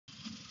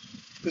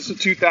This is a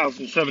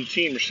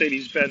 2017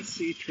 Mercedes-Benz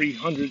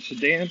C300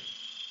 sedan,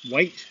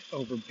 white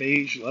over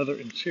beige leather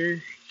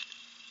interior.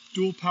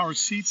 Dual power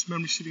seats,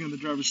 memory seating on the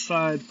driver's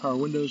side, power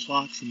windows,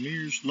 locks and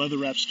mirrors, leather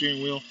wrapped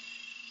steering wheel,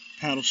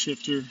 paddle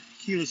shifter,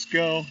 keyless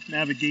go,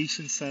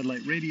 navigation,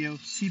 satellite radio,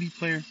 CD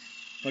player,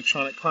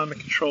 electronic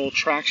climate control,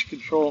 traction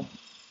control,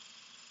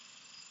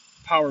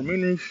 power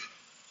moonroof.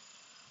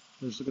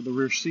 Let's look at the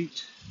rear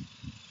seat.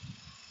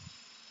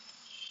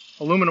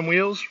 Aluminum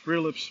wheels, rear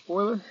lip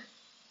spoiler,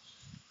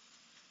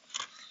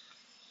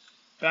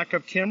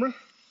 backup camera,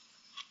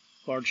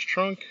 large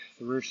trunk,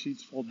 the rear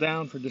seats fold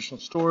down for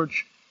additional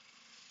storage.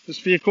 This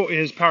vehicle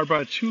is powered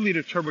by a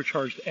 2-liter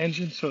turbocharged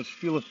engine, so it's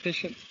fuel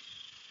efficient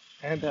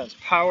and has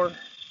power.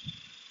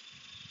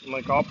 And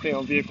like all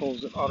pre-owned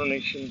vehicles at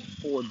AutoNation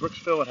Ford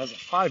Brooksville, it has a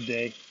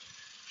 5-day,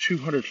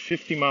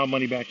 250-mile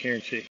money-back guarantee.